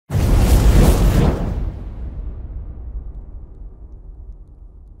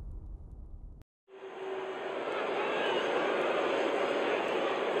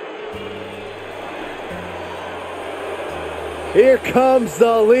Here comes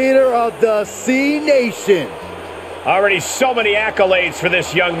the leader of the C Nation. Already so many accolades for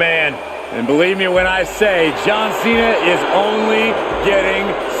this young man. And believe me when I say, John Cena is only getting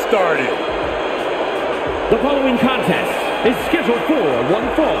started. The following contest is scheduled for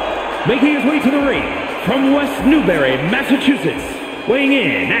one fall. Making his way to the ring from West Newbury, Massachusetts, weighing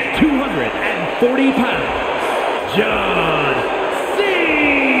in at 240 pounds, John Cena!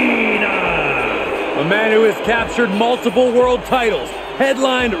 A man who has captured multiple world titles,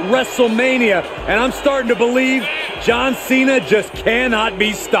 headlined WrestleMania, and I'm starting to believe John Cena just cannot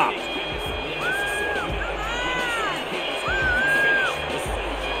be stopped.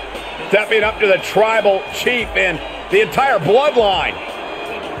 Stepping up to the tribal chief and the entire bloodline.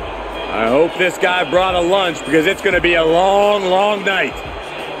 I hope this guy brought a lunch because it's going to be a long, long night.